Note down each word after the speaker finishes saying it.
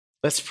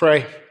Let's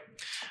pray.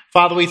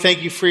 Father, we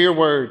thank you for your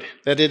word,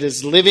 that it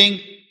is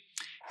living,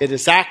 it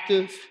is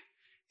active,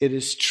 it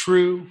is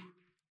true,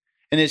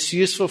 and it's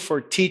useful for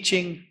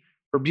teaching,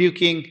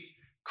 rebuking,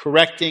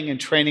 correcting, and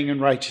training in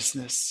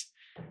righteousness.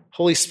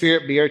 Holy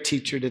Spirit, be our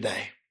teacher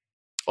today.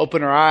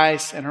 Open our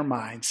eyes and our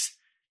minds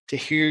to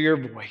hear your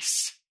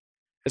voice.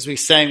 As we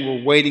sang,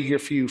 we're waiting here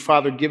for you.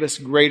 Father, give us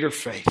greater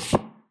faith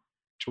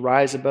to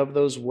rise above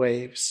those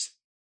waves,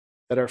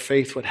 that our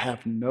faith would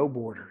have no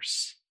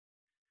borders,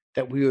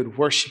 that we would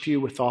worship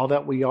you with all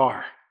that we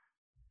are,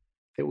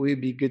 that we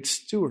would be good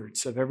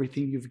stewards of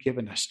everything you've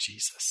given us,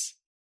 Jesus.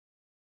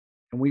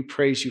 And we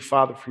praise you,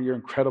 Father, for your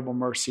incredible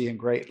mercy and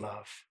great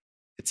love.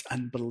 It's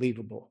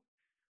unbelievable.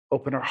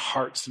 Open our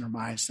hearts and our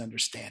minds to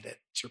understand it.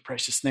 It's your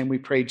precious name we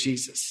pray,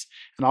 Jesus.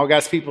 And all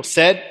God's people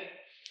said,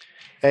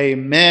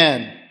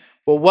 amen.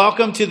 Well,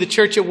 welcome to the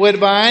church at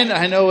Woodbine.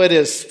 I know it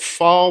is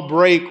fall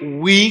break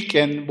week,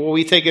 and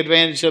we take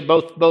advantage of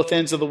both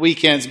ends of the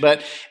weekends, but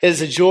it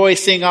is a joy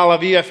seeing all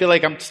of you. I feel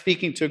like I'm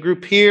speaking to a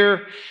group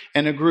here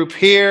and a group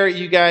here.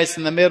 You guys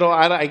in the middle,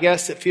 I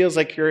guess it feels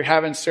like you're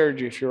having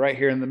surgery if you're right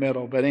here in the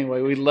middle. But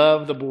anyway, we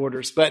love the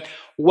borders. But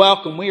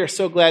welcome. We are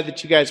so glad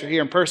that you guys are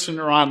here in person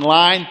or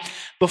online.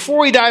 Before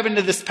we dive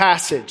into this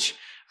passage,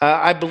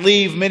 I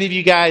believe many of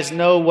you guys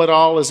know what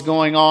all is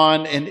going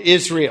on in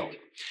Israel.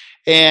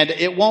 And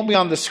it won't be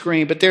on the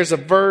screen, but there's a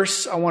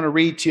verse I want to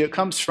read to you. It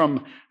comes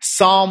from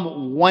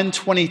Psalm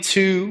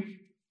 122.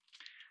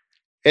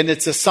 And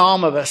it's a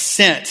psalm of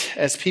ascent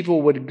as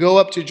people would go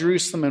up to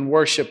Jerusalem and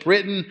worship,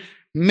 written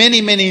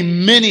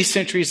many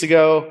centuries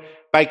ago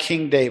by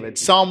King David.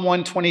 Psalm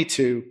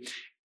 122,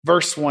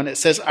 verse 1, it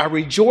says, I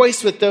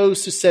rejoice with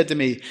those who said to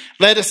me,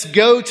 let us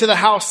go to the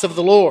house of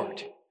the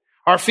Lord.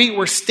 Our feet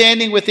were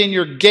standing within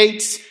your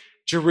gates,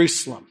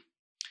 Jerusalem.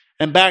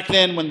 And back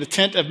then, when the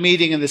tent of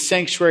meeting and the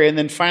sanctuary and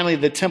then finally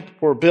the temple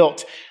were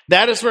built,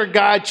 that is where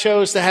God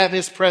chose to have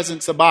his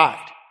presence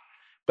abide.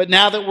 But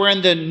now that we're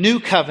in the new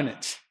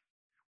covenant,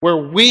 where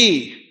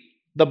we,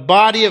 the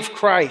body of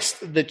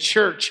Christ, the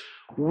church,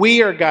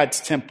 we are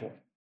God's temple.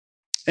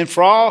 And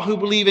for all who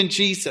believe in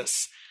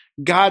Jesus,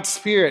 God's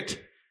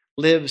Spirit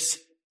lives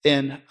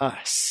in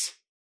us.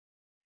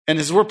 And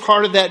as we're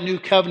part of that new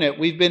covenant,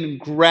 we've been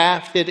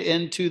grafted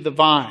into the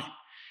vine.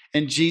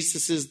 And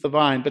Jesus is the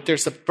vine. But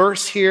there's a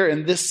verse here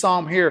in this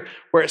psalm here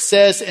where it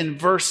says in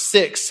verse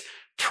 6,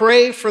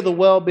 pray for the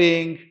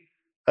well-being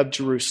of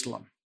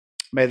Jerusalem.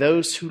 May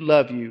those who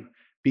love you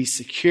be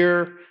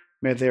secure.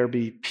 May there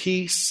be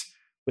peace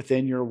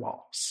within your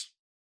walls.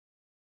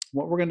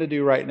 What we're going to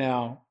do right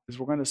now is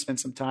we're going to spend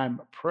some time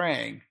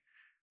praying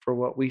for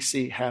what we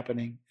see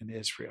happening in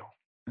Israel.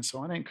 And so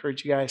I want to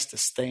encourage you guys to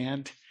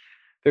stand.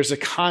 There's a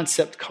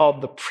concept called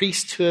the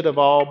priesthood of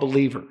all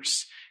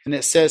believers. And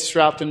it says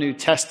throughout the New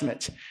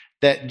Testament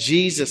that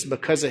Jesus,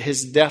 because of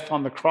his death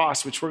on the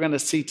cross, which we're going to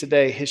see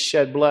today, his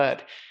shed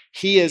blood,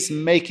 he is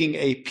making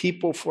a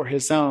people for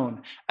his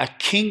own, a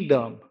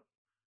kingdom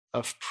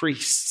of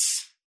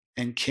priests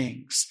and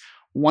kings.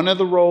 One of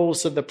the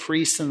roles of the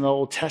priests in the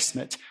Old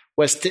Testament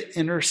was to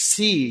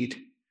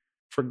intercede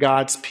for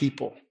God's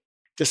people,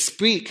 to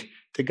speak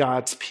to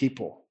God's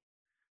people.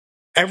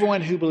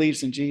 Everyone who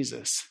believes in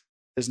Jesus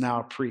is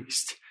now a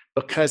priest.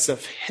 Because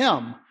of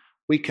him,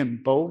 we can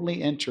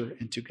boldly enter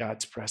into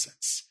God's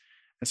presence.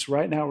 And so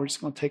right now, we're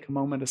just going to take a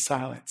moment of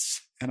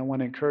silence. And I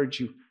want to encourage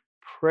you,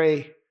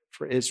 pray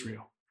for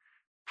Israel.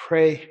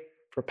 Pray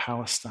for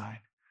Palestine.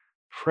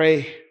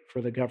 Pray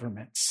for the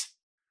governments.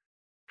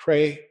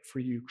 Pray for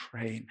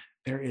Ukraine.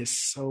 There is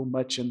so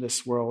much in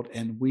this world,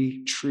 and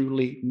we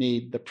truly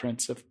need the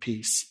Prince of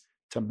Peace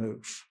to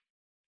move.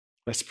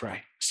 Let's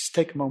pray. Let's just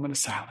take a moment of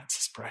silence.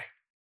 Let's pray.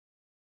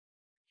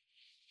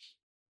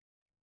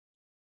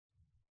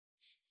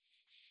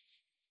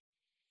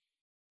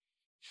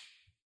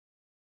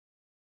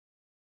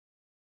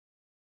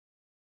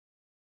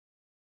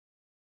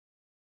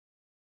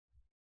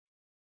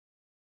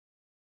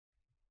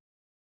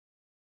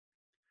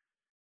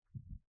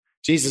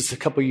 Jesus, a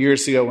couple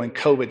years ago when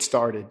COVID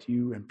started,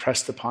 you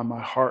impressed upon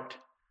my heart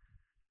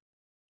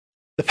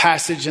the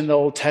passage in the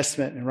Old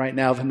Testament, and right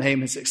now the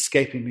name is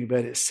escaping me,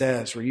 but it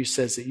says, where you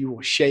says that you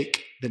will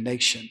shake the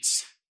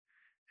nations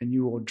and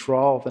you will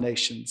draw the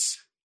nations,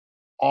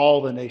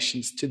 all the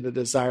nations, to the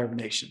desire of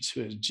nations,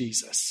 who is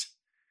Jesus.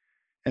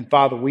 And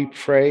Father, we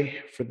pray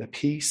for the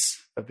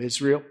peace of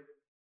Israel.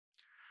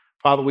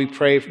 Father, we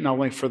pray not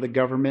only for the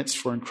governments,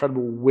 for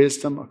incredible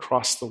wisdom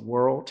across the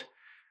world,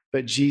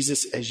 but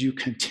Jesus, as you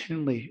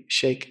continually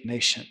shake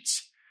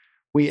nations,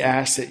 we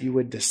ask that you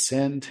would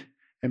descend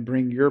and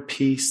bring your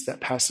peace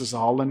that passes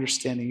all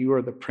understanding. You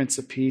are the Prince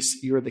of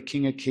Peace. You are the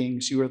King of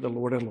Kings. You are the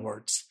Lord of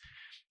Lords.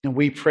 And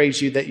we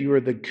praise you that you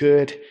are the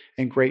good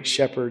and great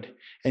shepherd,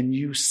 and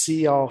you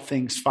see all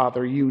things,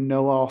 Father. You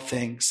know all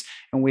things.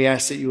 And we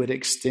ask that you would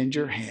extend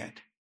your hand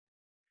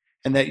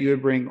and that you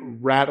would bring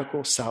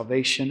radical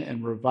salvation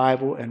and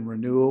revival and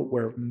renewal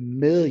where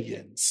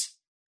millions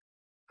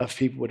of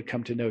people would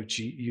come to know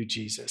you,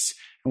 Jesus.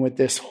 And with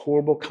this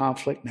horrible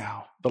conflict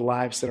now, the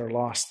lives that are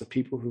lost, the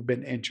people who've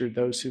been injured,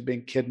 those who've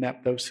been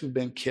kidnapped, those who've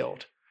been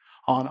killed,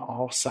 on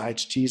all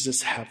sides.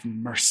 Jesus, have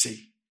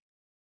mercy.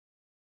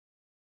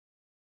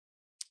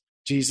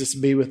 Jesus,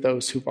 be with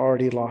those who've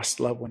already lost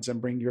loved ones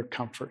and bring your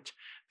comfort.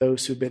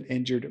 Those who've been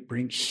injured,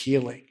 bring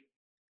healing.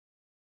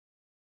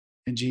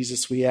 And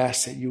Jesus, we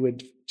ask that you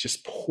would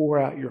just pour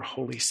out your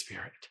Holy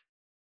Spirit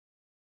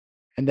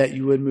and that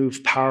you would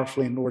move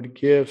powerfully in order to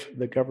give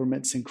the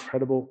government's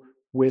incredible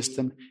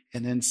wisdom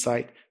and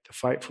insight to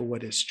fight for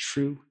what is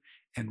true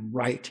and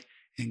right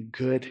and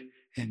good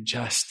and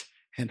just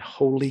and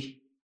holy.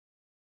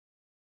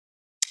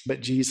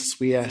 But Jesus,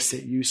 we ask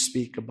that you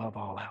speak above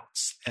all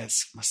else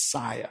as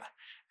Messiah,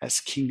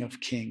 as King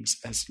of Kings,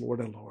 as Lord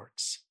of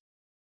Lords.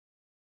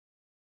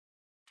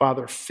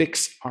 Father,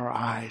 fix our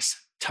eyes.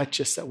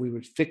 Touch us that we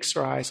would fix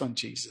our eyes on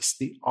Jesus,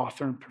 the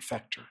author and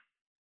perfecter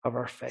of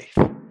our faith,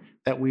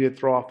 that we would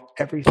throw off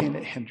everything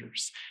that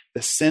hinders,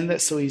 the sin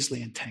that so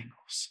easily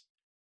entangles.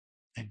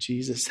 And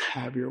Jesus,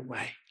 have your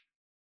way.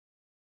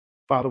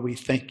 Father, we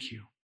thank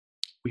you.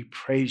 We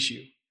praise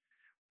you.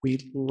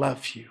 We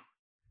love you.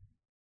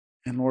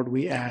 And Lord,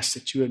 we ask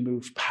that you would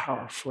move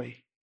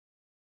powerfully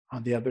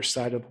on the other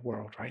side of the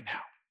world right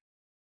now.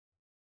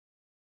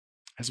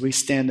 As we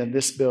stand in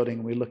this building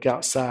and we look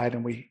outside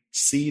and we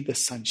see the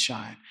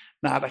sunshine,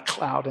 not a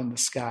cloud in the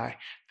sky,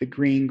 the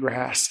green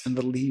grass and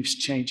the leaves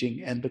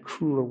changing and the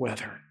cooler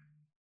weather.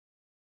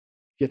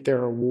 Yet there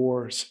are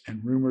wars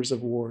and rumors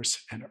of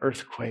wars and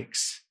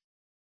earthquakes.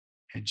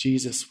 And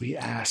Jesus, we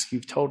ask,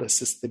 you've told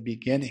us it's the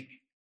beginning.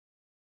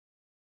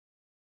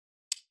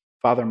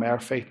 Father, may our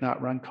faith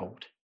not run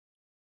cold.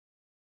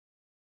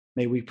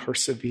 May we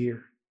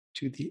persevere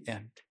to the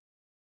end,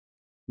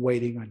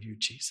 waiting on you,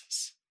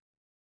 Jesus.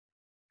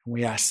 And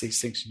we ask these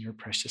things in your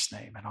precious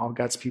name. And all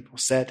God's people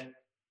said,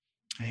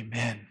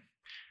 amen.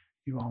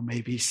 You all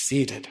may be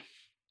seated.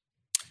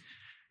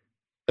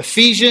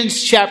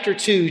 Ephesians chapter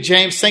 2.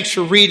 James, thanks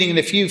for reading. And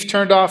if you've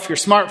turned off your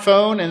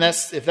smartphone, and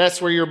if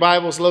that's where your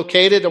Bible's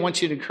located, I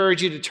want you to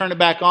encourage you to turn it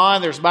back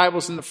on. There's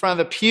Bibles in the front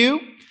of the pew.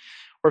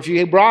 Or if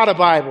you brought a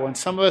Bible, and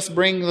some of us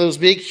bring those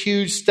big,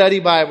 huge study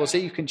Bibles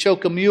that you can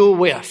choke a mule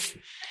with.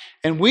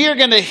 And we are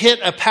going to hit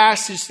a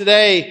passage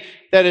today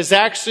that is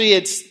actually,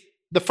 it's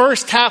the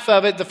first half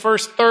of it, the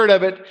first third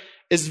of it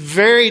is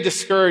very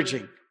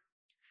discouraging.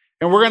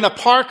 And we're going to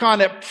park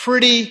on it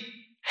pretty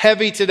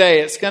heavy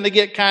today. It's going to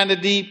get kind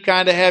of deep,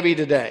 kind of heavy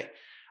today.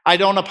 I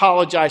don't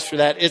apologize for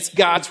that. It's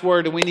God's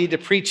word, and we need to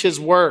preach his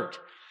word.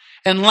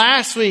 And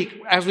last week,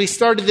 as we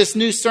started this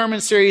new sermon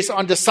series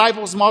on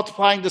disciples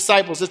multiplying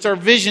disciples, it's our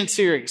vision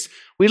series.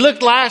 We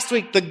looked last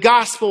week, the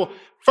gospel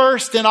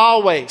first and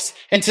always.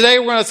 And today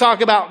we're going to talk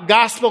about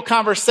gospel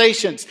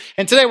conversations.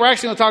 And today we're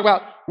actually going to talk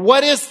about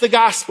what is the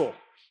gospel.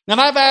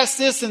 And I've asked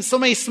this in so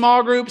many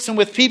small groups and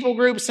with people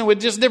groups and with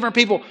just different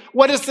people.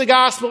 What is the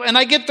gospel? And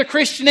I get the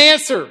Christian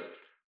answer.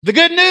 The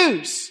good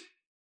news.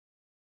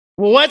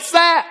 Well, what's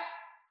that?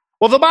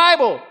 Well, the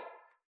Bible.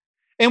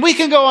 And we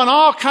can go in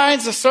all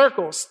kinds of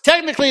circles.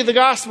 Technically, the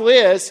gospel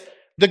is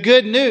the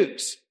good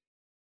news.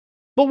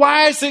 But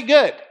why is it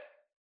good?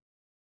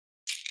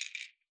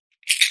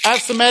 I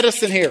have some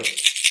medicine here.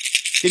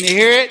 Can you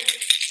hear it?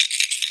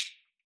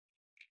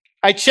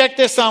 I checked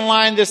this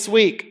online this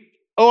week.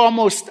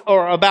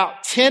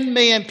 About 10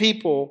 million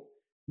people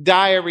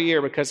die every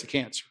year because of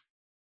cancer.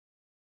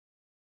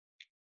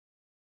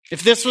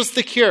 If this was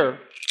the cure,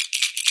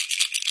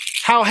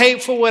 how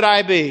hateful would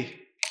I be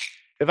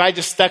if I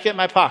just stuck it in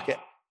my pocket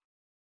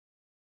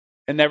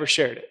and never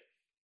shared it?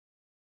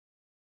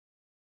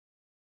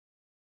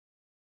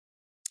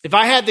 If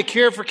I had the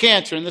cure for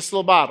cancer in this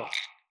little bottle,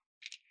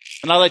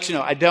 and I'll let you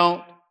know, I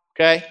don't,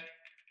 okay?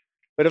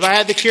 But if I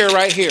had the cure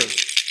right here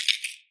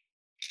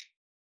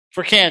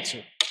for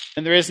cancer,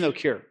 and there is no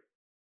cure,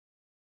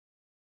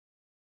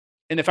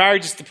 and if I were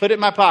just to put it in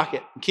my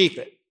pocket and keep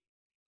it,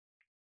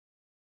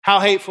 how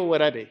hateful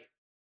would I be?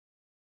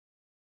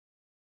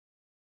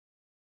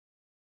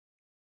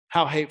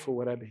 How hateful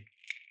would I be?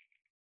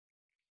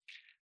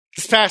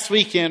 This past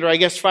weekend, or I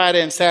guess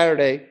Friday and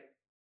Saturday,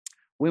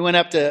 we went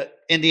up to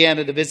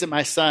Indiana to visit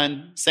my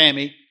son,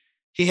 Sammy.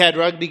 He had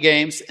rugby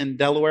games in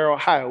Delaware,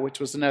 Ohio, which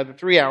was another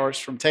 3 hours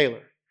from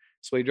Taylor.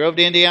 So we drove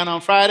to Indiana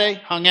on Friday,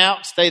 hung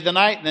out, stayed the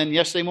night, and then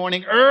yesterday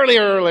morning,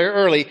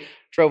 early,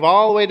 drove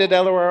all the way to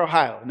Delaware,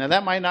 Ohio. Now,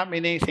 that might not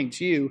mean anything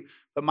to you,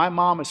 but my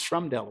mom is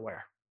from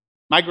Delaware.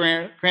 My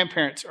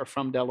grandparents are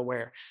from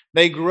Delaware.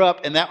 They grew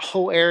up in that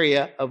whole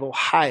area of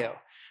Ohio.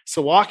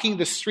 So walking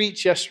the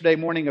streets yesterday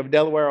morning of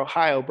Delaware,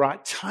 Ohio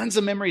brought tons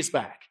of memories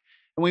back.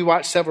 And we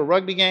watched several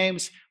rugby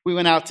games. We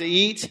went out to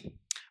eat.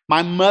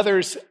 My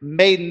mother's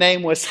maiden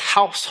name was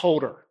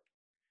Householder.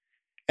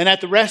 And at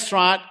the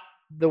restaurant,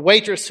 the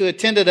waitress who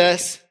attended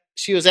us,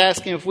 she was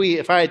asking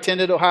if I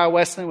attended Ohio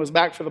Wesleyan, was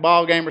back for the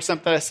ball game or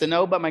something. I said,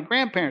 no, but my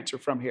grandparents are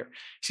from here.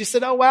 She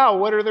said, oh, wow,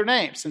 what are their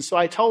names? And so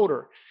I told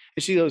her.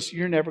 And she goes,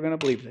 you're never going to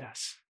believe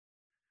this.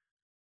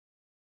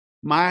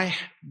 My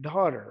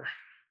daughter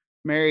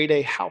married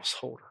a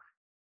householder.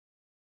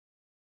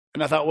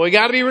 And I thought, well, we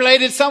got to be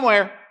related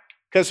somewhere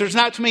because there's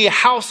not too many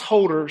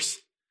householders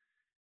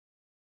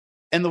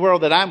in the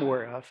world that I'm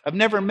aware of. I've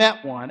never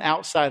met one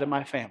outside of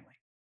my family.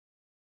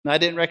 And I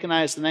didn't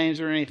recognize the names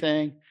or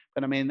anything,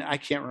 but I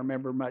can't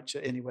remember much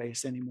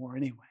anymore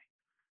anyway.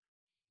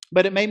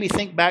 But it made me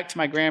think back to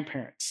my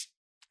grandparents.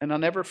 And I'll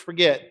never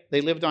forget,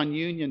 they lived on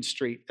Union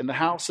Street, and the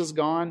house is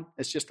gone.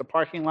 It's just a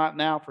parking lot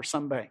now for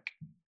some bank.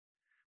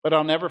 But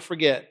I'll never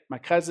forget, my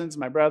cousins,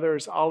 my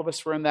brothers, all of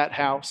us were in that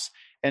house.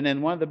 And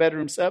in one of the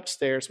bedrooms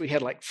upstairs, we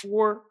had like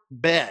 4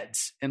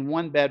 beds in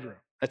one bedroom.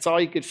 That's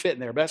all you could fit in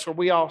there. But that's where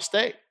we all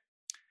stayed.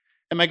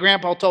 And my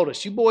grandpa told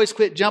us, you boys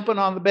quit jumping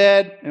on the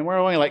bed. And we're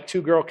only like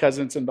 2 girl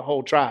cousins in the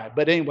whole tribe.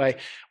 But anyway,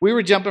 we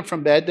were jumping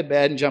from bed to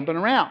bed and jumping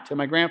around. And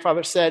my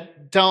grandfather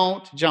said,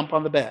 don't jump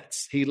on the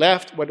beds. He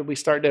left. What did we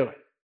start doing?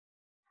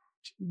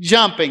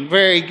 Jumping.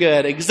 Very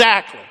good.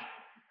 Exactly.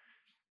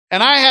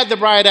 And I had the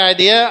bright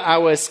idea. I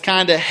was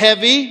kind of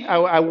heavy.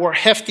 I wore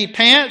hefty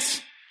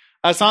pants.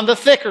 I was on the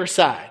thicker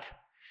side.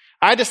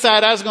 I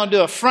decided I was going to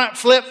do a front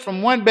flip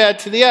from one bed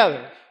to the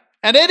other.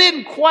 And it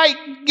didn't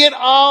quite get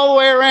all the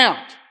way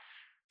around.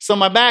 So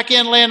my back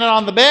end landed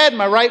on the bed.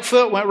 My right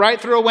foot went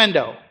right through a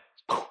window.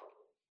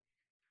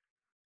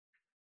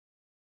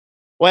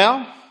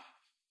 Well,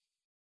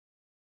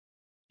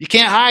 you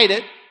can't hide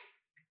it.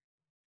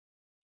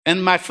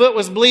 And my foot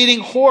was bleeding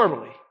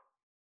horribly.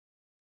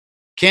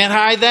 Can't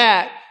hide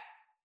that.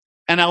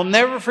 And I'll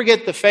never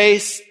forget the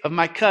face of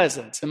my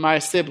cousins and my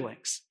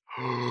siblings.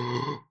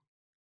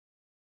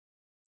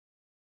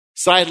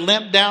 So I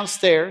limped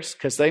downstairs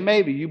because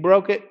you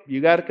broke it.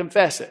 You got to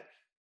confess it.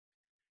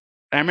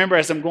 And I remember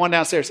as I'm going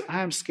downstairs,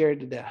 I'm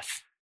scared to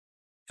death.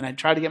 And I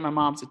tried to get my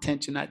mom's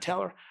attention. I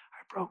tell her,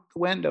 I broke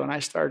the window, and I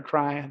started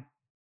crying.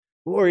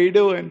 What are you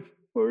doing?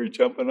 We're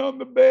jumping on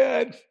the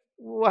bed.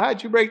 Well,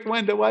 how'd you break the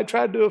window? Well, I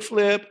tried to do a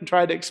flip and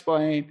tried to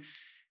explain.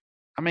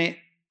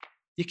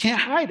 You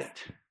can't hide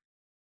it.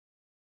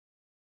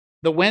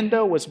 The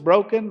window was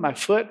broken. My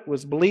foot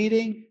was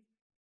bleeding.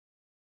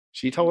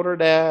 She told her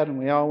dad, and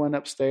we all went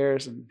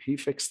upstairs, and he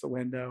fixed the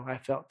window. I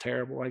felt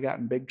terrible. I got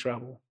in big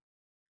trouble.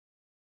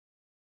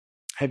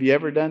 Have you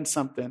ever done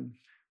something,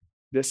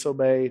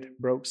 disobeyed,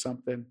 broke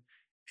something,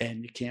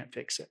 and you can't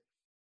fix it?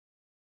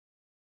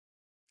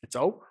 It's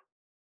over.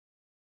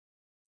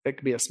 It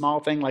could be a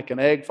small thing like an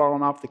egg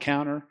falling off the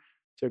counter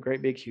to a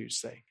great big huge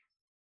thing.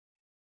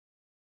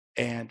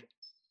 And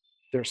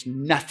there's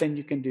nothing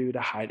you can do to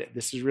hide it.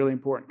 This is really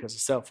important because the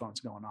cell phone's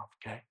going off,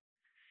 okay?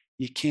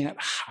 You can't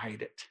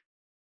hide it.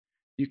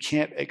 You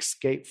can't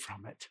escape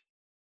from it.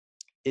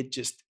 It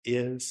just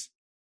is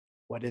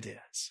what it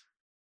is.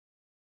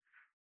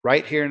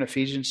 Right here in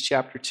Ephesians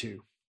chapter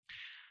 2,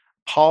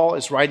 Paul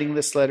is writing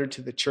this letter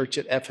to the church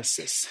at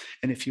Ephesus.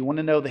 And if you want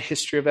to know the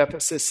history of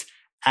Ephesus,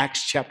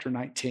 Acts chapter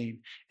 19.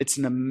 It's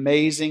an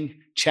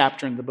amazing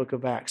chapter in the book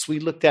of Acts. We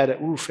looked at it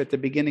at the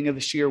beginning of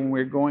this year when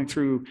we were going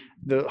through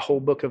the whole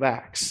book of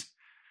Acts.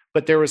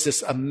 But there was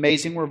this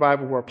amazing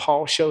revival where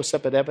Paul shows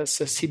up at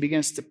Ephesus. He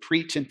begins to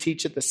preach and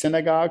teach at the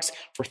synagogues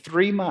for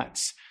 3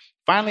 months.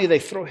 Finally, they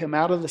throw him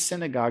out of the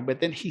synagogue,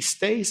 but then he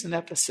stays in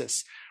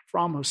Ephesus for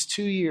almost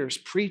 2 years,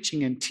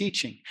 preaching and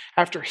teaching.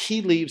 After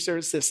he leaves,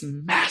 there's this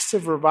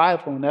massive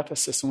revival in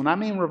Ephesus. And when I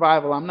mean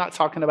revival, I'm not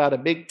talking about a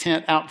big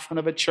tent out in front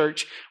of a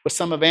church with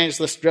some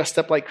evangelists dressed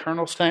up like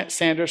Colonel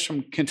Sanders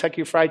from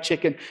Kentucky Fried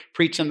Chicken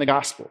preaching the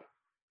gospel.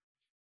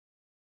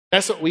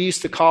 That's what we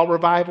used to call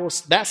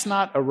revivals. That's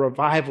not a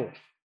revival.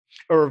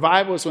 A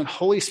revival is when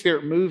Holy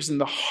Spirit moves in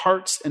the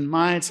hearts and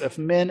minds of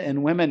men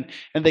and women,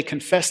 and they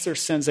confess their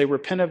sins, they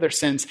repent of their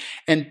sins,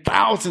 and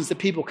thousands of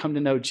people come to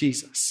know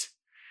Jesus.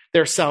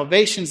 There's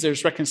salvations,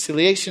 there's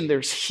reconciliation,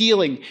 there's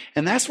healing.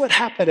 And that's what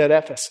happened at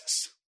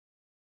Ephesus.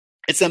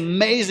 It's an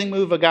amazing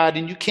move of God,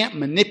 and you can't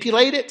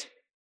manipulate it.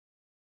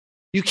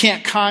 You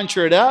can't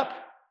conjure it up.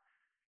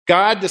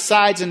 God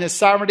decides in his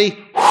sovereignty,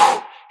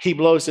 he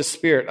blows his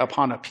spirit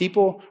upon a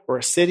people or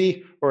a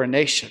city or a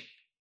nation.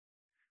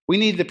 We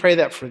need to pray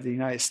that for the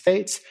United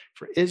States,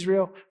 for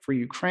Israel, for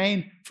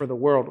Ukraine, for the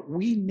world.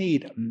 We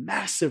need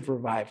massive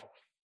revival.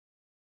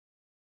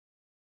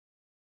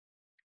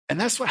 And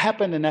that's what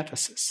happened in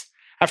Ephesus.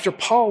 After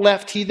Paul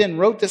left, he then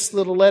wrote this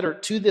little letter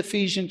to the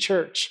Ephesian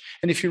church.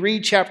 And if you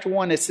read chapter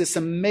 1, it's this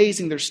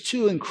amazing, there's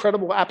 2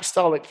 incredible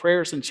apostolic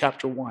prayers in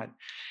chapter 1.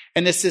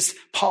 And it's this,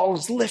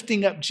 Paul's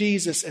lifting up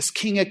Jesus as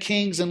King of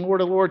Kings and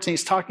Lord of Lords, and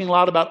he's talking a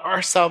lot about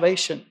our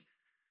salvation.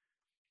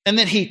 And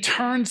then he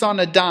turns on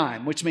a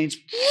dime, which means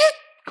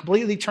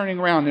completely turning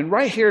around. And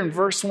right here in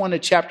verse 1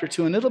 of chapter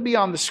 2, and it'll be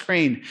on the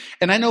screen.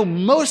 And I know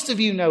most of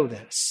you know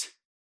this,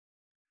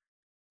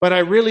 but I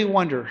really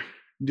wonder,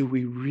 do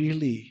we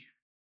really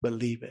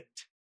believe it?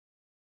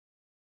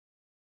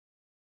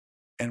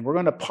 And we're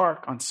going to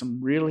park on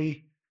some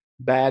really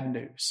bad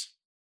news.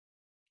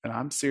 And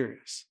I'm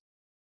serious.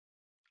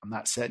 I'm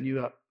not setting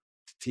you up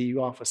to tee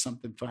you off with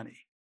something funny.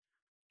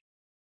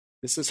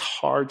 This is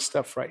hard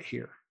stuff right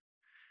here.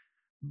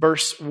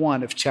 Verse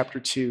 1 of chapter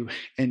 2,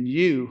 and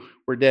you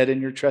were dead in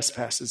your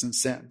trespasses and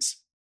sins,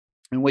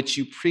 in which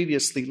you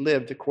previously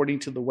lived according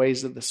to the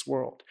ways of this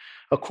world,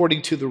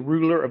 according to the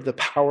ruler of the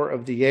power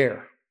of the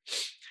air,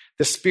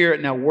 the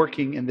spirit now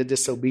working in the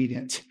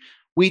disobedient.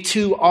 We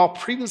too all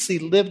previously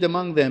lived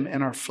among them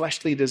in our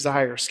fleshly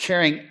desires,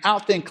 carrying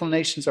out the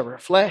inclinations of our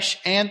flesh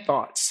and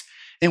thoughts.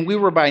 And we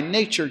were by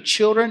nature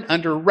children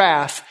under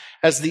wrath,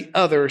 as the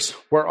others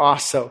were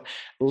also.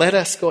 Let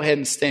us go ahead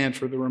and stand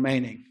for the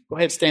remaining. Go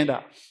ahead, stand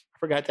up. I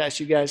forgot to ask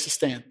you guys to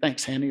stand.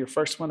 Thanks, Hannah. Your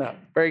first one up.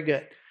 Very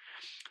good.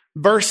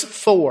 Verse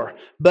 4,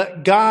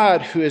 but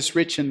God, who is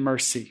rich in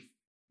mercy,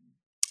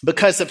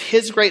 because of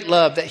his great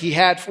love that he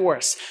had for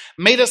us,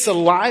 made us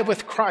alive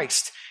with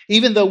Christ,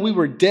 even though we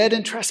were dead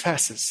in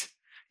trespasses.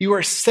 You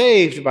are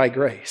saved by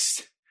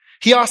grace.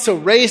 He also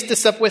raised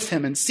us up with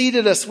him and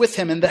seated us with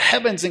him in the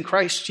heavens in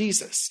Christ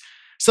Jesus,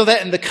 so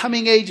that in the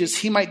coming ages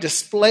he might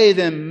display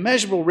the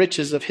immeasurable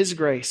riches of his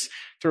grace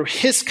through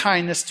his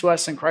kindness to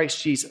us in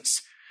Christ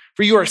Jesus.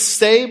 For you are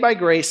saved by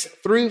grace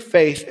through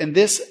faith, and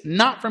this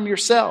not from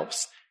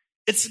yourselves.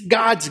 It's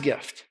God's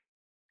gift,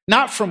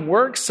 not from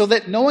works, so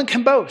that no one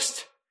can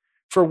boast.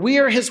 For we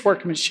are his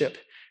workmanship,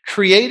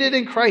 created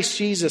in Christ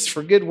Jesus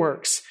for good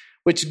works,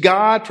 which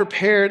God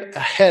prepared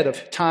ahead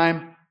of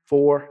time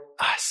for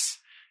us.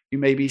 You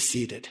may be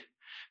seated.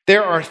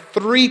 There are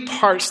 3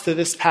 parts to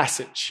this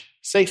passage.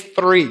 Say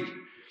 3.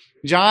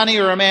 Johnny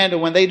or Amanda,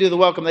 when they do the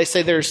welcome, they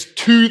say there's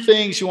 2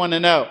 things you want to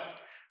know.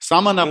 So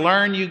I'm going to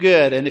learn you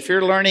good. And if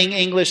you're learning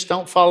English,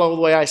 don't follow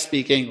the way I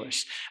speak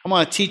English. I'm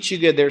going to teach you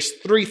good. There's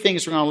 3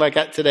 things we're going to look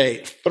at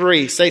today.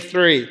 3. Say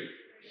 3.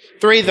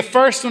 3. The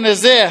first one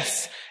is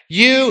this.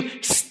 You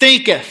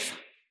stinketh.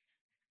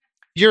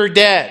 You're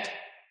dead.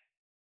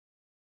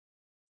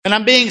 And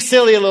I'm being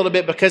silly a little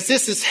bit because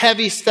this is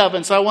heavy stuff.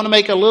 And so I want to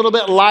make a little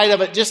bit light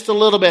of it, just a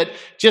little bit,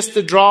 just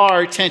to draw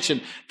our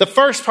attention. The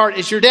first part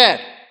is you're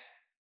dead.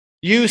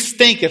 You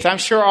stinketh. I'm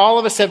sure all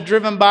of us have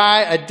driven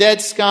by a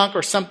dead skunk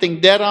or something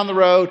dead on the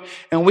road,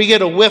 and we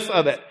get a whiff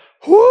of it.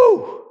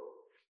 Whoo!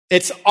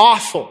 It's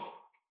awful.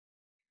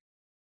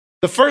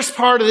 The first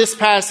part of this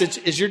passage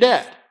is you're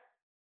dead.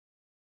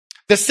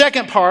 The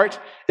second part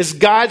is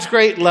God's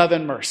great love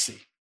and mercy.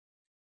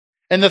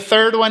 And the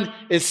third one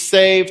is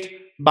saved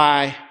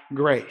by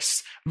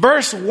grace.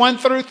 Verse 1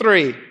 through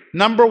 3.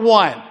 Number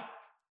 1,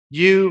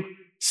 you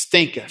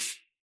stinketh.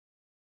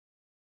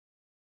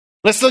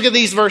 Let's look at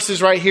these verses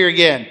right here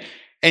again.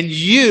 And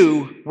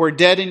you were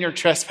dead in your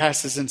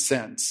trespasses and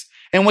sins,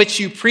 in which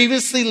you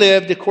previously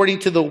lived according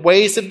to the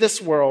ways of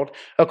this world,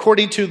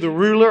 according to the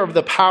ruler of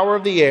the power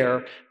of the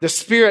air, the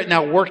spirit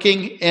now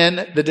working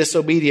in the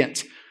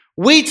disobedient.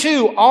 We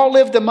too all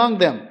lived among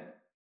them,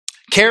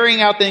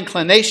 carrying out the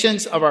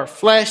inclinations of our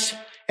flesh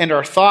and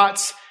our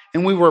thoughts,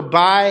 and we were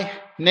by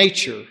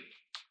nature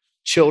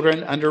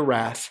children under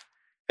wrath,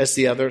 as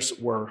the others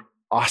were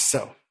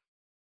also.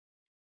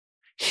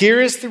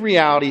 Here is the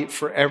reality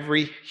for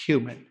every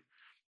human.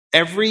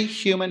 Every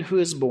human who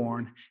is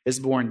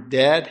born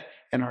dead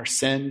in our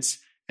sins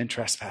and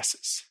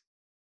trespasses.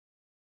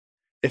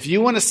 If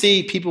you want to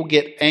see people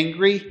get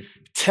angry,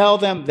 tell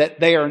them that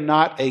they are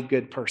not a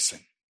good person.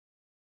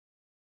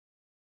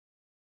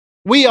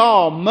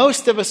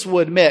 Most of us will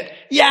admit,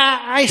 yeah,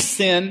 I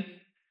sin.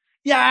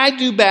 Yeah, I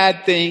do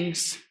bad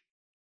things.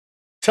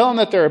 Tell them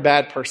that they're a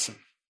bad person.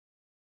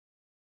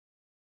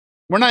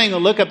 We're not even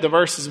going to look up the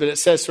verses, but it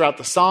says throughout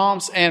the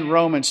Psalms and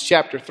Romans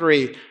chapter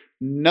 3,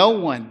 no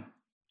one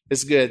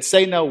is good.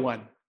 Say no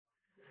one.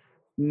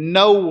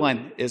 No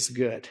one is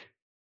good.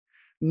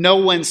 No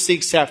one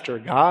seeks after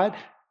God.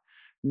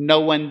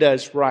 No one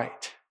does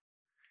right.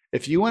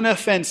 If you want to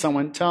offend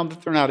someone, tell them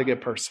that they're not a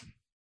good person.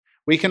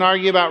 We can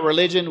argue about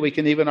religion. We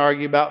can even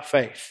argue about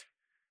faith.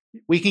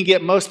 We can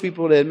get most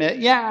people to admit,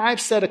 yeah,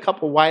 I've said a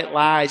couple white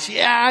lies.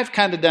 Yeah, I've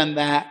kind of done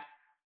that.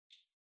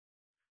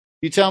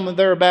 You tell them that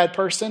they're a bad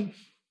person,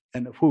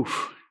 and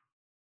whoof.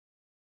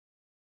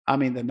 I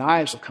mean, the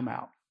knives will come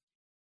out.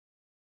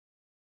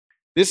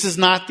 This is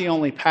not the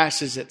only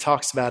passage that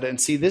talks about it.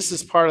 And see, this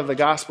is part of the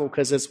gospel,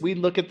 because as we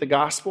look at the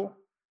gospel,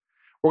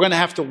 we're going to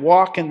have to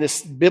walk in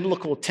this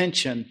biblical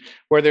tension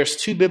where there's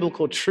 2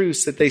 biblical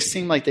truths that they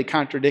seem like they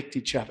contradict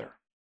each other.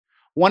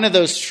 One of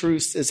those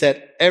truths is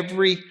that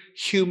every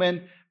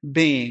human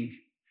being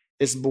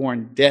is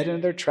born dead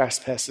in their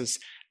trespasses,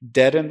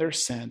 dead in their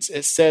sins.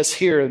 It says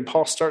here, and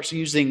Paul starts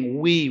using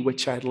we,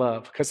 which I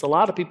love, because a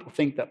lot of people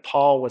think that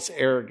Paul was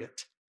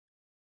arrogant.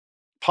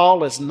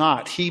 Paul is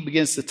not. He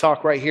begins to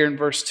talk right here in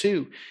verse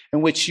 2,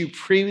 in which you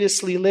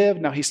previously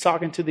lived. Now he's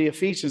talking to the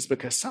Ephesians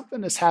because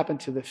something has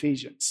happened to the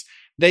Ephesians.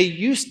 They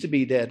used to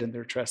be dead in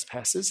their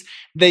trespasses.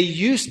 They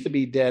used to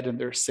be dead in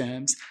their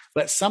sins,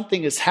 but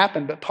something has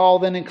happened. But Paul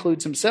then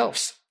includes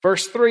himself.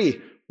 Verse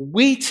 3,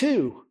 we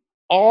too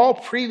all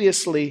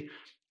previously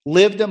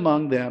lived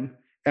among them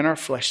in our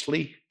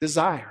fleshly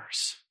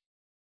desires.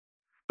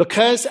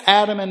 Because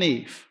Adam and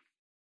Eve,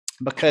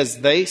 because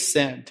they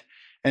sinned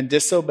and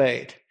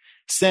disobeyed,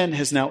 sin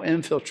has now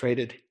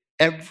infiltrated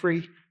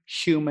every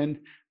human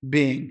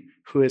being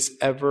who has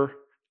ever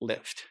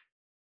lived.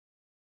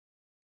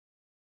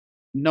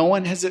 No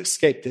one has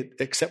escaped it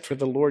except for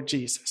the Lord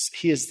Jesus.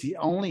 He is the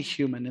only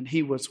human, and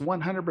he was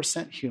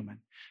 100% human,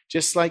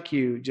 just like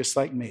you, just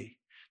like me.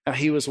 Now,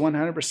 he was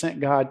 100%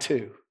 God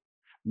too,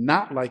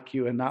 not like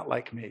you and not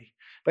like me.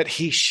 but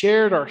he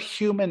shared our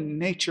human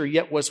nature,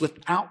 yet was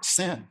without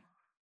sin.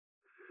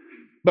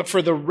 But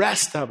for the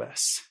rest of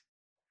us,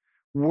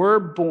 we're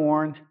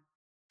born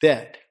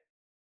dead.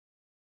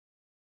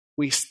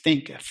 We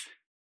stinketh.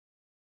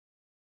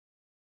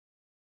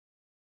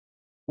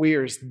 We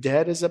are as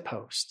dead as a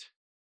post.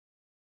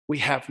 We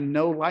have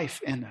no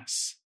life in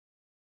us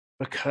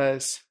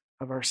because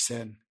of our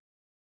sin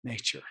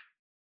nature.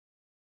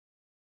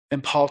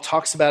 And Paul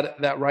talks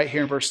about that right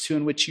here in verse 2,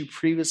 in which you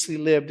previously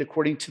lived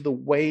according to the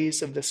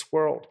ways of this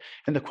world.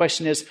 And the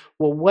question is,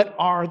 well, what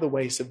are the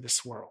ways of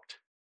this world?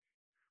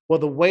 Well,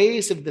 the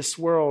ways of this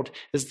world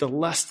is the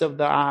lust of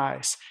the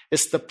eyes.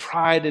 It's the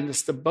pride and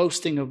it's the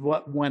boasting of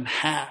what one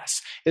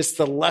has. It's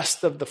the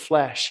lust of the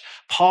flesh.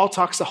 Paul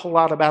talks a whole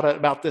lot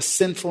about this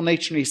sinful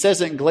nature. And he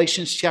says it in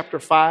Galatians chapter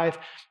 5,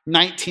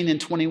 19 and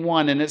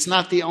 21. And it's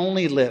not the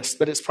only list,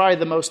 but it's probably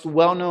the most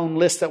well-known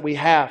list that we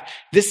have.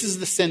 This is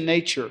the sin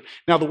nature.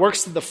 Now, the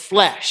works of the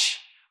flesh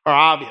are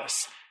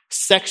obvious.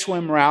 Sexual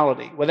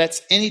immorality. Well,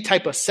 that's any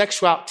type of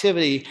sexual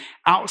activity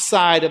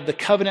outside of the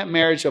covenant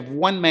marriage of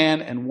one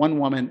man and one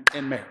woman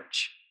in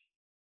marriage.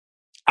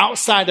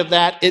 Outside of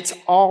that, it's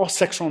all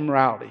sexual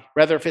immorality,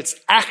 whether if it's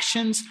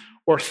actions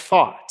or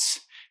thoughts.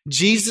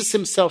 Jesus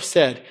himself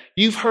said,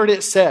 you've heard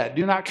it said,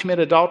 do not commit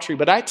adultery.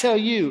 But I tell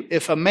you,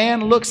 if a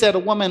man looks at a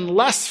woman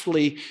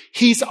lustfully,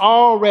 he's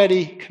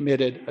already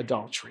committed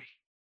adultery.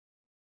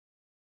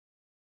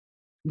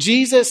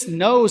 Jesus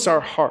knows our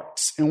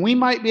hearts, and we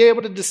might be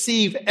able to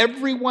deceive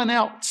everyone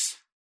else.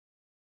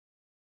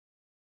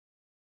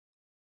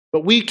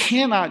 But we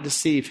cannot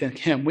deceive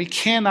him. We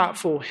cannot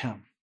fool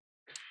him.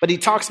 But he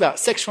talks about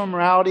sexual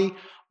immorality,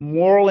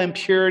 moral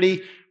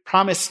impurity,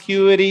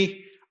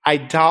 promiscuity,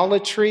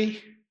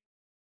 idolatry.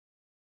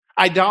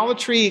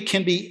 Idolatry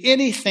can be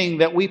anything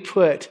that we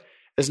put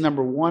as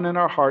number one in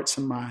our hearts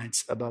and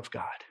minds above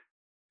God.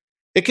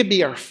 It could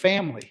be our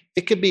family.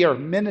 It could be our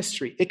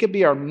ministry. It could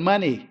be our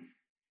money.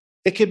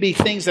 It could be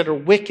things that are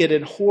wicked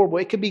and horrible.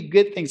 It could be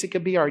good things. It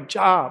could be our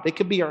job. It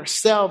could be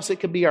ourselves. It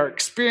could be our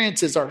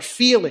experiences, our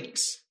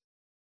feelings.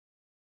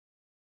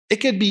 It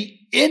could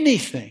be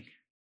anything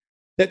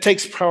that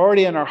takes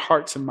priority in our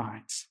hearts and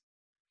minds.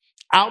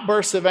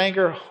 Outbursts of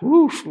anger.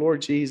 Whew,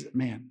 Lord Jesus,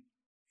 man.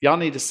 Y'all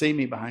need to see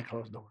me behind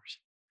closed doors.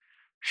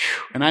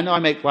 Whew. And I know I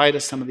make light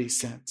of some of these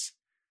sins.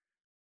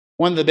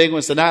 One of the big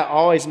ones that I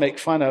always make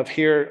fun of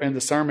here in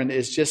the sermon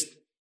is just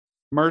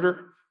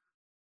murder.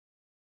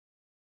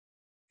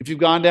 If you've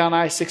gone down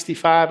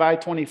I-65,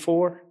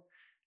 I-24,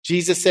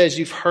 Jesus says,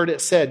 you've heard it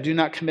said, do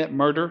not commit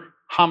murder,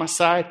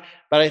 homicide.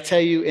 But I tell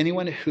you,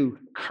 anyone who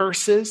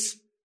curses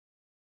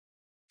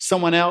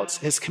someone else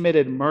has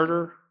committed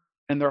murder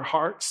in their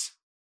hearts.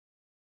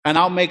 And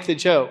I'll make the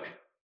joke,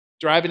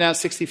 driving down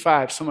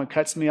 65, someone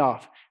cuts me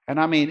off.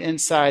 And I mean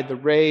inside the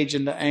rage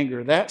and the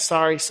anger, that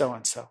sorry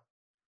so-and-so.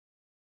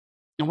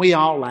 And we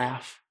all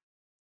laugh.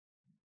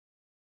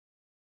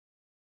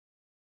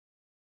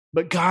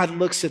 But God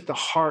looks at the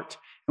heart.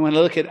 And when I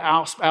look at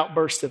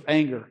outbursts of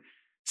anger,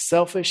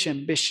 selfish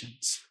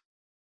ambitions,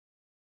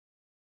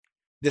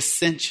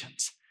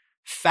 dissensions,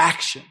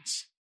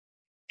 factions,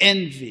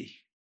 envy.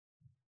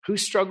 Who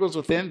struggles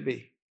with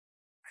envy?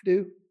 I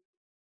do.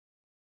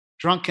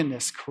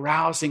 Drunkenness,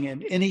 carousing,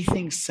 and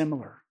anything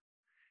similar.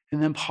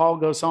 And then Paul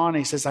goes on and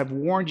he says, I've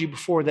warned you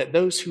before that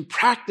those who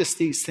practice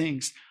these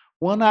things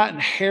will not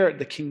inherit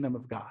the kingdom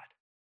of God.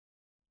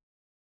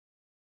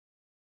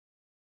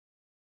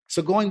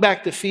 So going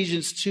back to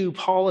Ephesians 2,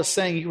 Paul is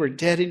saying you were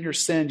dead in your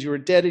sins. You were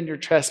dead in your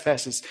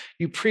trespasses.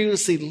 You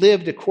previously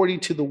lived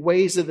according to the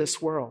ways of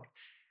this world.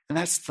 And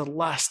that's the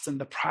lust and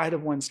the pride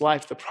of one's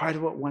life, the pride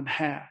of what one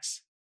has.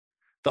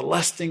 The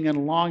lusting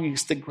and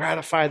longings to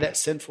gratify that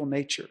sinful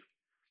nature.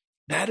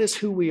 That is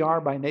who we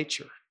are by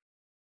nature.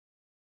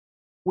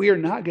 We are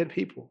not good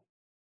people.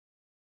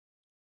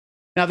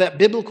 Now that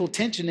biblical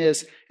tension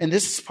is, and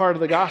this is part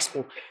of the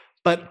gospel,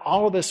 but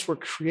all of us were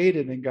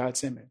created in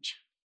God's image.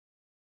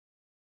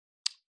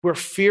 We're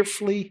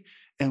fearfully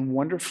and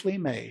wonderfully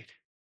made.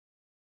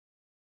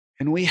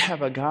 And we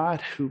have a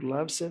God who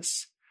loves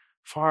us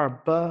far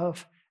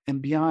above and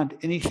beyond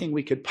anything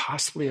we could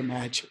possibly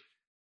imagine.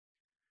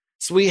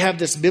 So we have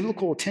this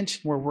biblical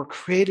tension where we're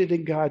created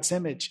in God's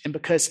image. And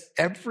because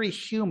every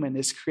human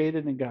is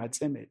created in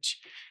God's image,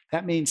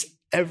 that means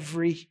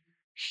every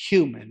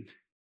human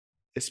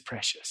is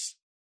precious.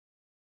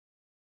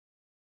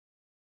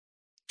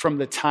 From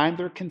the time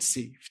they're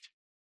conceived,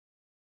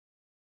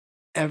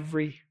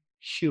 every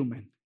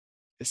human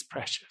is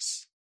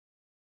precious.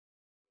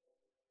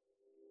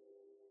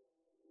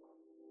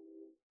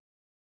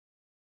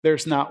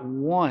 There's not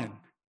one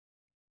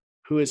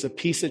who is a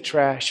piece of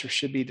trash or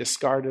should be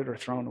discarded or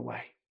thrown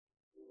away.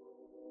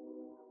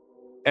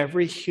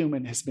 Every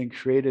human has been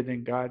created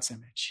in God's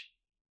image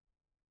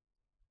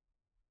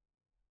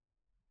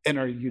and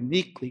are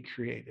uniquely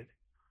created,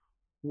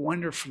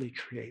 wonderfully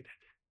created.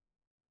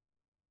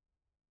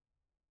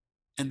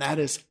 And that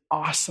is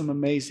awesome,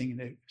 amazing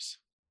news.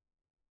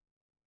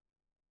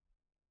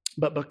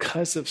 But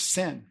because of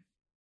sin,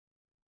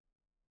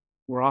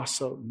 we're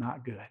also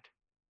not good.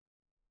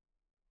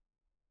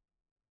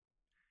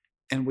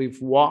 and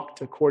we've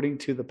walked according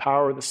to the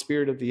power of the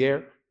spirit of the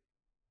air.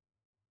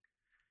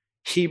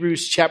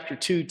 Hebrews chapter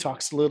 2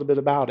 talks a little bit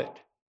about it.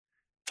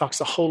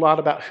 Talks a whole lot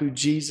about who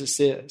Jesus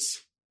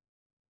is.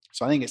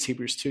 So I think it's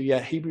Hebrews 2.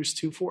 Yeah, Hebrews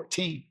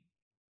 2:14.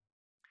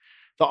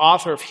 The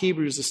author of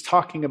Hebrews is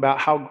talking about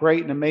how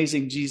great and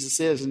amazing Jesus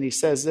is. And he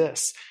says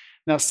this,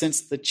 now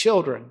since the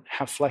children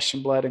have flesh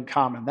and blood in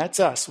common, that's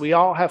us. We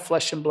all have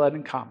flesh and blood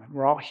in common.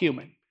 We're all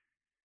human.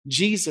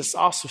 Jesus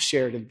also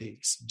shared in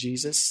these.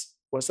 Jesus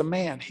was a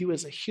man. He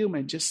was a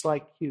human just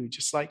like you,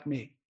 just like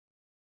me.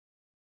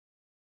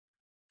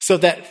 So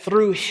that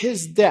through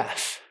his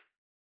death,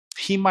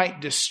 he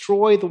might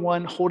destroy the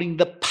one holding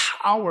the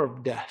power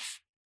of death,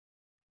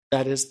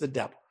 that is the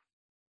devil,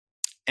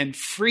 and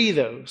free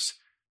those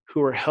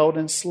who are held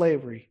in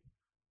slavery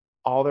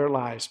all their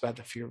lives by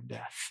the fear of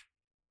death.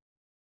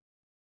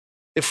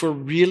 If we're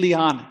really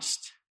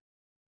honest,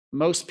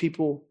 most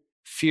people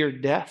fear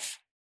death.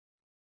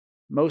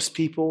 Most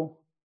people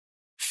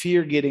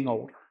fear getting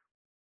older.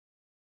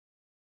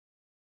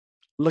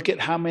 Look at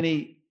how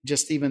many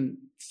just even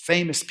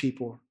famous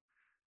people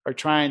are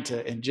trying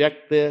to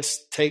inject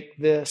this, take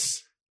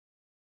this,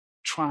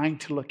 trying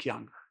to look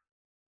younger,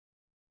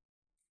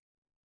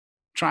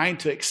 trying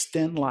to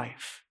extend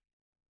life.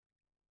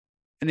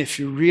 And if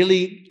you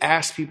really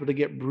ask people to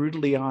get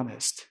brutally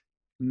honest,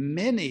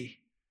 many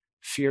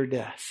fear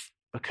death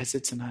because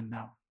it's an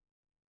unknown.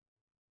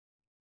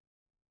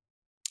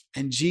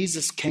 And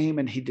Jesus came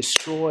and he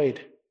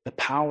destroyed the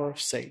power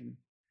of Satan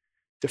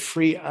to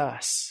free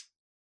us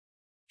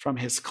from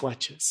his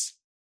clutches.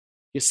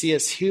 You see,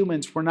 as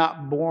humans, we're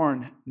not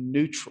born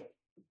neutral.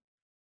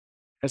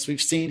 As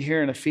we've seen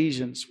here in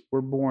Ephesians,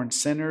 we're born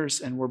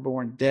sinners and we're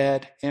born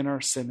dead in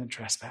our sin and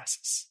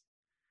trespasses.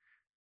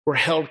 We're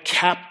held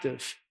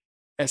captive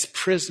as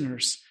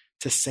prisoners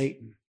to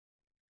Satan.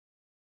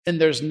 And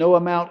there's no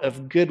amount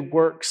of good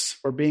works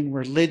or being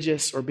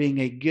religious or being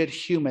a good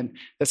human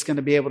that's going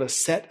to be able to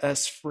set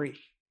us free.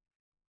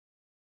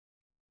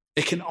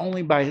 It can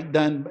only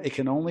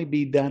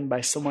be done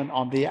by someone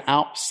on the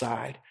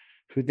outside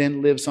who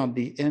then lives on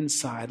the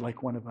inside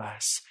like one of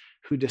us,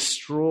 who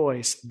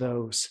destroys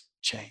those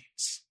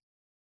chains.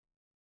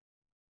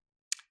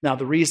 Now,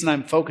 the reason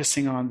I'm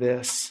focusing on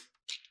this,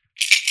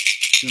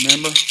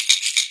 remember?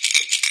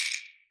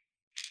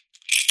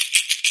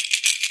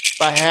 If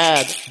I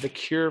had the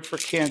cure for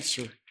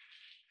cancer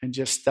and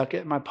just stuck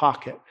it in my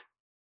pocket,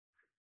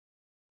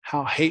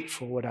 how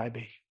hateful would I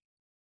be?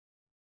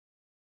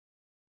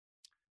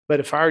 But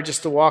if I were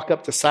just to walk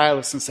up to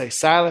Silas and say,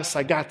 Silas,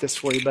 I got this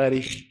for you,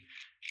 buddy.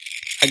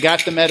 I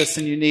got the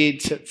medicine you need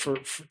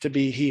to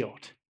be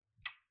healed.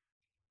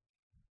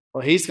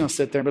 Well, he's going to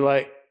sit there and be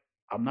like,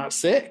 I'm not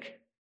sick.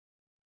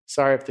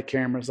 Sorry if the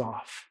camera's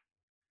off.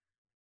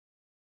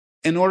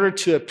 In order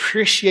to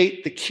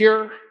appreciate the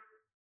cure,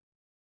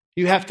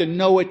 you have to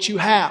know what you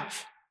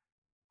have.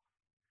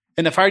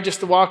 And if I were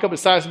just to walk up to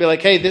Silas and be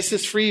like, hey, this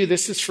is for you.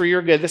 This is for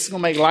your good. This is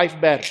going to make life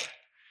better.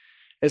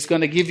 It's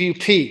going to give you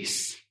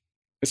peace.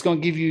 It's going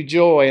to give you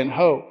joy and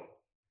hope.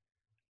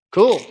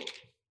 Cool.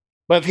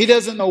 But if he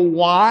doesn't know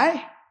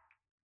why,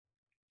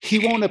 he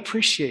won't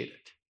appreciate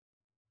it.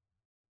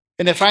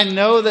 And if I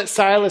know that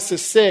Silas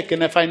is sick,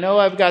 and if I know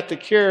I've got the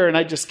cure and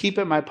I just keep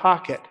it in my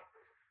pocket,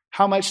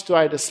 how much do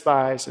I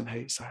despise and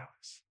hate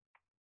Silas?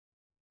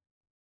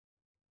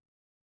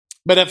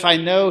 But if I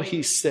know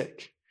he's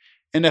sick,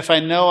 and if I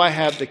know I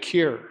have the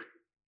cure,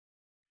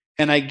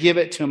 and I give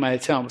it to him, I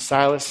tell him,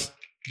 Silas,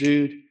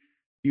 dude,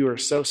 you are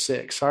so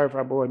sick. Sorry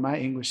for my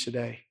English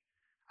today.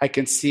 I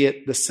can see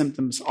it, the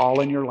symptoms all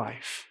in your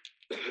life.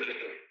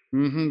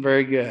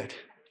 Very good.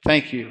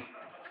 Thank you.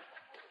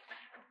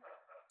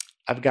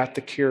 I've got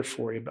the cure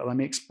for you, but let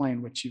me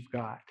explain what you've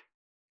got.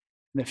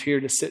 And if he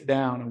were to sit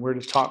down and we're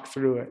to talk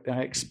through it, and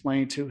I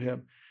explain to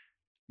him,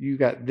 you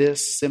got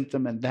this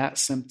symptom and that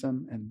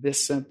symptom and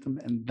this symptom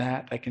and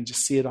that. I can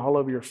just see it all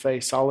over your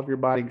face, all over your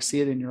body. I can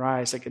see it in your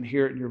eyes. I can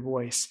hear it in your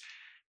voice.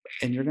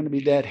 And you're going to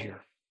be dead here.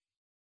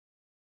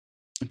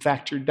 In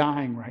fact, you're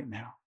dying right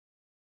now.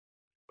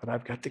 But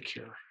I've got the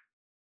cure.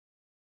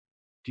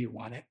 Do you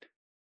want it?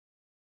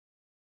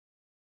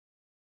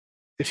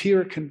 If he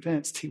were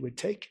convinced, he would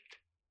take it.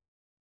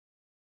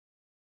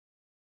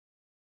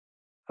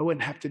 I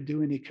wouldn't have to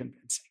do any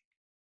convincing.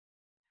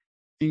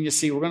 And you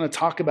see, we're going to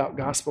talk about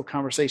gospel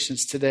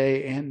conversations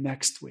today and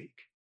next week.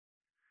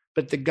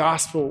 But the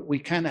gospel, we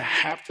kind of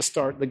have to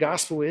start. The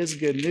gospel is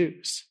good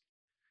news.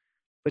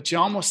 But you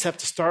almost have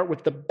to start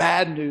with the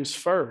bad news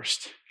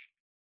first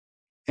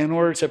in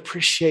order to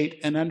appreciate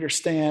and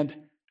understand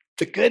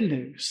the good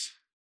news.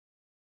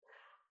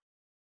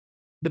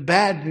 The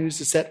bad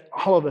news is that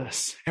all of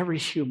us, every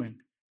human,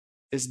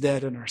 is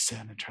dead in our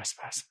sin and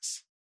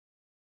trespasses.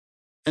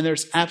 And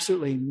there's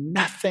absolutely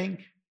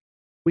nothing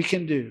we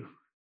can do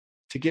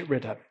to get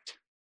rid of it.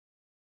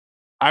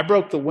 I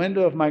broke the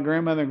window of my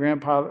grandmother and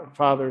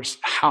grandfather's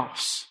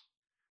house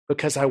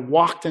because I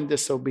walked in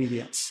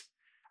disobedience.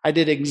 I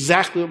did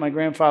exactly what my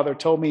grandfather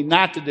told me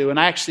not to do, and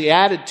I actually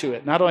added to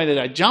it. Not only did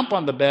I jump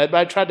on the bed, but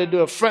I tried to do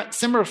a front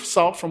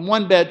somersault from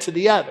one bed to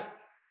the other.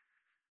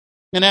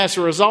 And as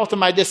a result of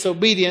my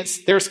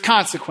disobedience, there's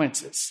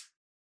consequences.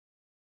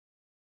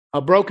 A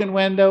broken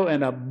window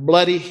and a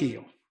bloody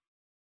heel.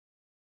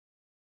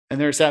 And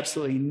there's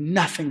absolutely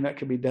nothing that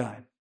can be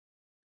done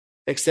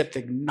except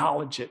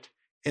acknowledge it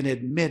and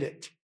admit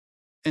it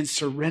and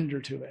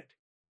surrender to it.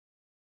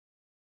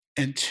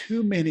 And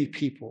too many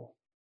people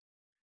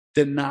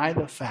deny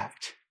the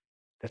fact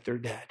that they're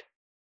dead.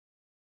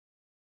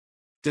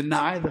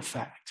 Deny the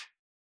fact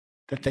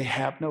that they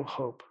have no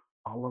hope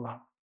all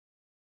alone.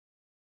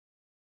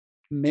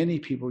 Many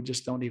people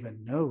just don't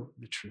even know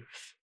the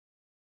truth,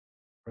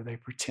 or they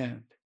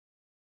pretend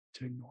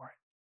to ignore it.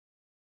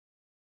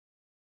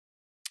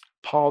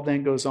 Paul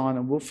then goes on,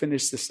 and we'll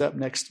finish this up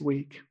next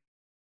week.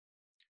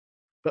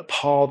 But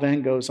Paul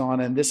then goes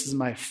on, and this is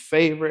my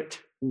favorite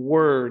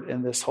word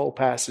in this whole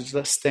passage.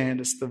 Let's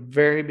stand. It's the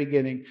very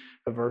beginning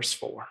of verse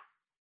 4.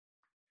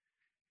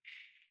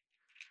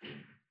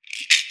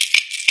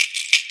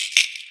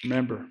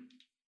 Remember,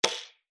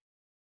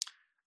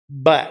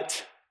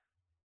 but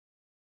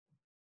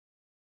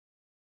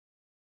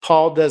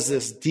Paul does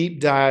this deep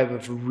dive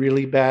of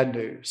really bad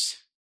news.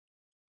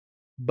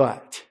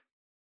 But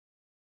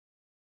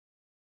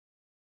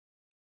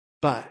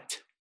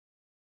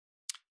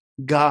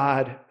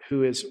God,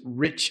 who is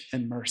rich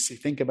in mercy,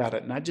 think about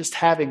it, not just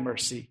having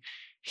mercy,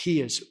 he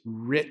is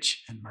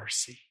rich in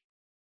mercy.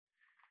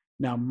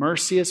 Now,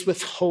 mercy is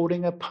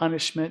withholding a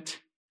punishment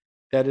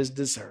that is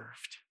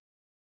deserved.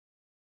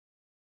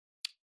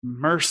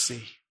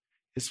 Mercy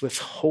is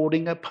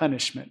withholding a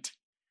punishment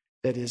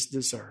that is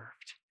deserved.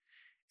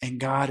 And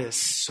God is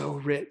so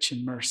rich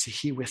in mercy,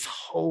 he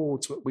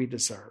withholds what we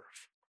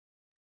deserve.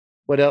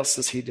 What else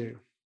does he do?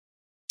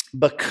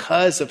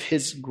 Because of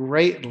his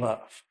great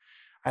love.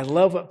 I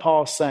love what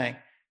Paul's saying.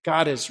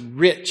 God is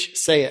rich,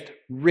 say it,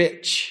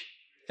 rich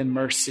in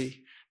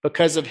mercy.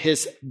 Because of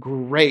his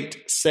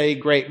great, say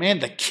great. Man,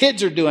 the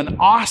kids are doing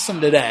awesome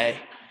today.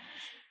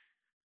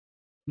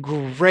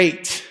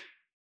 Great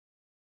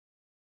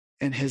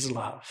in his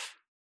love.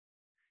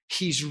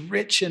 He's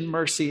rich in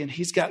mercy, and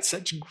he's got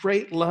such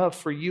great love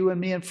for you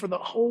and me and for the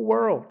whole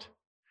world.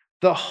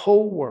 The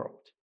whole world.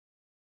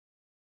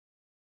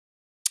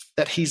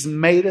 That he's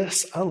made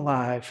us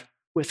alive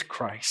with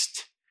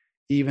Christ,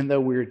 even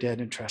though we were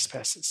dead in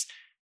trespasses.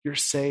 You're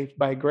saved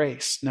by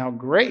grace. Now,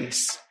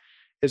 grace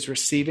is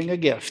receiving a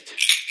gift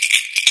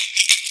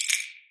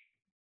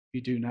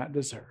you do not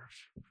deserve.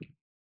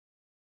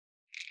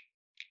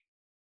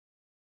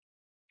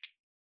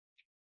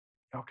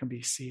 Y'all can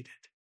be seated.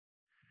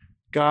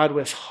 God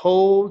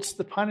withholds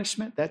the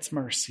punishment, that's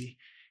mercy,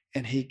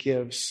 and he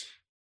gives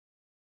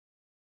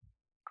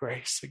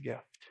grace, a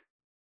gift.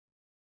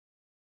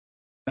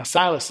 Now,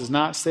 Silas is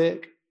not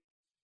sick,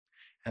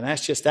 and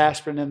that's just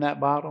aspirin in that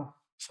bottle.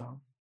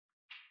 So,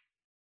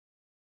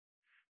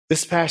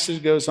 this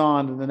passage goes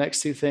on to the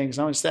next two things.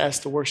 I'm just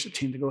ask the worship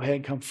team to go ahead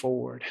and come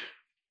forward.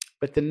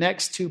 But the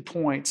next 2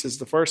 points is,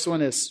 the first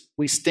one is,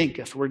 we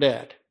stinketh, we're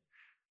dead.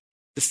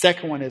 The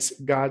second one is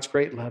God's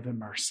great love and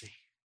mercy.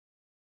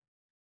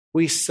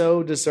 We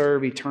so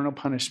deserve eternal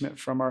punishment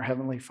from our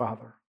Heavenly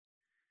Father.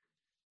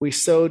 We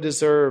so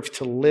deserve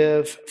to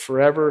live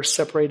forever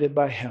separated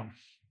by him.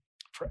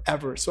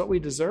 Forever. It's what we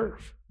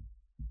deserve.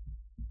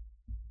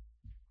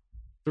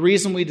 The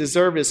reason we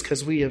deserve it is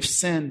because we have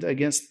sinned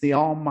against the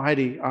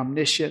almighty,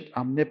 omniscient,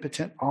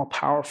 omnipotent,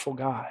 all-powerful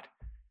God.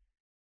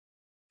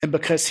 And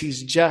because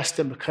he's just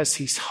and because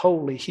he's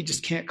holy, he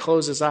just can't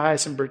close his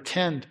eyes and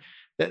pretend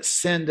that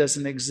sin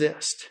doesn't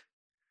exist.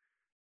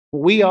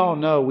 We all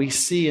know we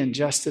see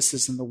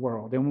injustices in the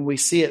world. And when we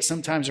see it,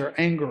 sometimes our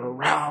anger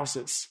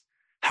arouses.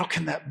 How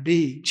can that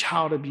be?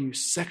 Child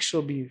abuse, sexual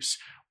abuse,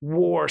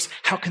 wars.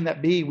 How can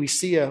that be? We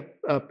see an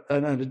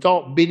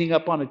adult beating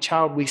up on a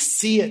child. We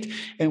see it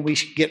and we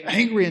get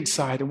angry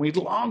inside and we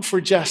long for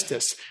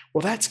justice.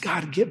 Well, that's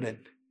God-given.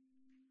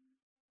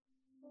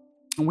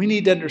 And we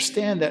need to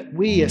understand that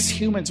we as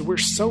humans, we're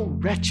so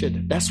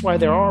wretched. That's why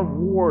there are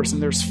wars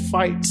and there's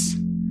fights.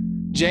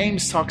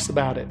 James talks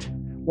about it.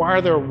 Why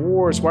are there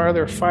wars? Why are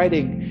there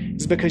fighting?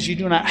 It's because you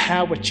do not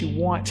have what you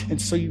want.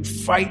 And so you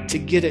fight to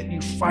get it. You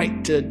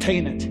fight to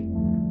attain it.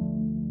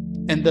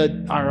 And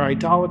our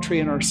idolatry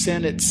and our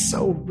sin, it's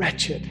so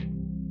wretched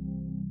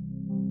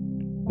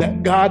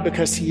that God,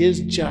 because he is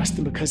just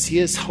and because he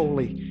is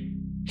holy,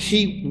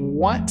 he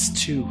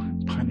wants to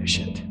punish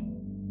it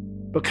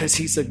because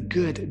he's a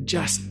good,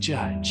 just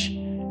judge.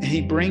 And he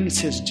brings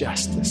his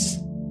justice.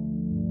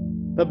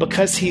 But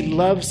because he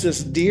loves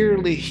us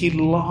dearly, he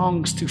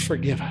longs to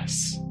forgive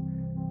us.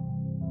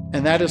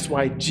 And that is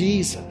why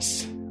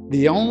Jesus,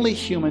 the only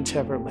human to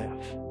ever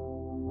live,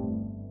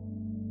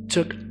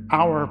 took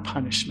our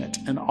punishment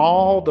and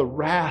all the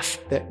wrath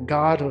that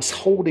God was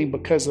holding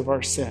because of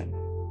our sin.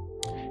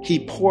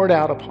 He poured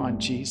out upon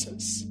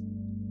Jesus.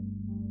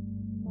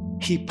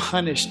 He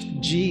punished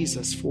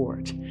Jesus for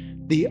it.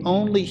 The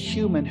only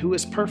human who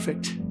is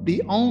perfect,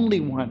 the only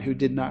one who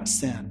did not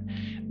sin.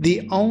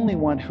 The only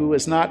one who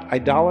is not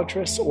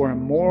idolatrous or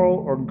immoral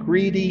or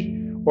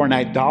greedy or an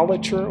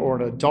idolater or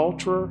an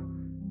adulterer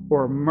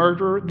or a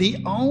murderer. The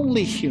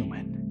only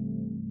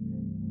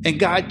human. And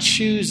God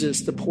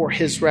chooses to pour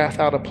his wrath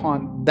out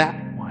upon that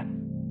one,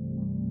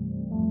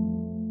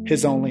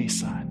 his only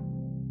son.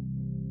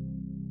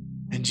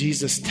 And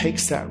Jesus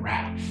takes that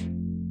wrath.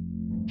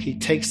 He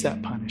takes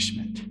that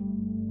punishment.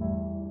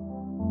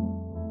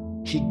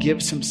 He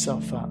gives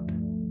himself up.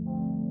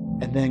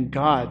 And then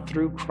God,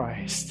 through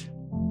Christ,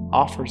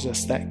 offers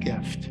us that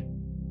gift: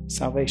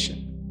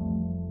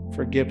 salvation,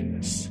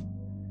 forgiveness,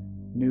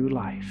 new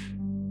life.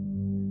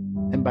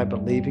 And by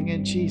believing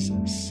in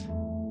Jesus,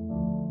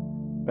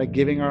 by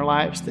giving our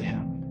lives to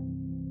him,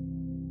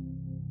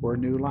 we're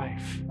new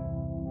life.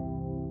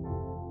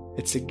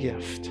 It's a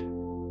gift.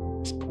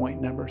 It's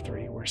point number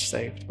 3. We're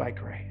saved by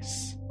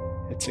grace.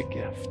 It's a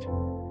gift.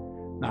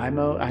 Now,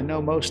 I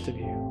know most of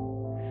you.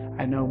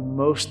 I know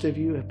most of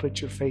you have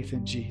put your faith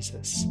in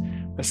Jesus.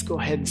 Let's go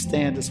ahead and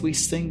stand as we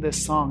sing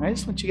this song. I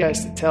just want you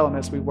guys to tell him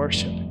as we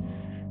worship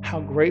how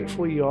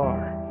grateful you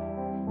are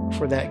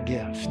for that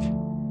gift.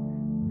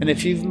 And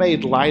if you've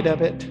made light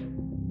of it,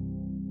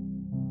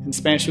 in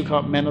Spanish we call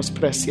it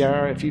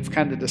menospreciar, if you've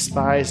kind of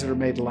despised it or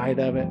made light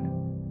of it,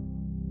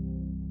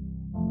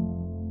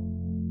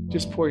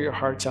 just pour your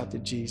hearts out to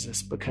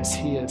Jesus, because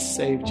he has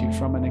saved you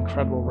from an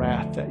incredible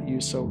wrath that you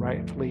so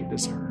rightfully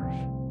deserve.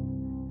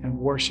 And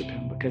worship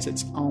him, because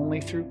it's only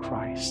through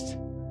Christ.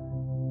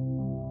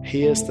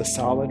 He is the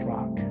solid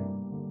rock.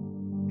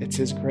 It's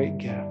his great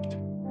gift.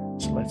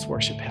 So let's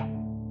worship him.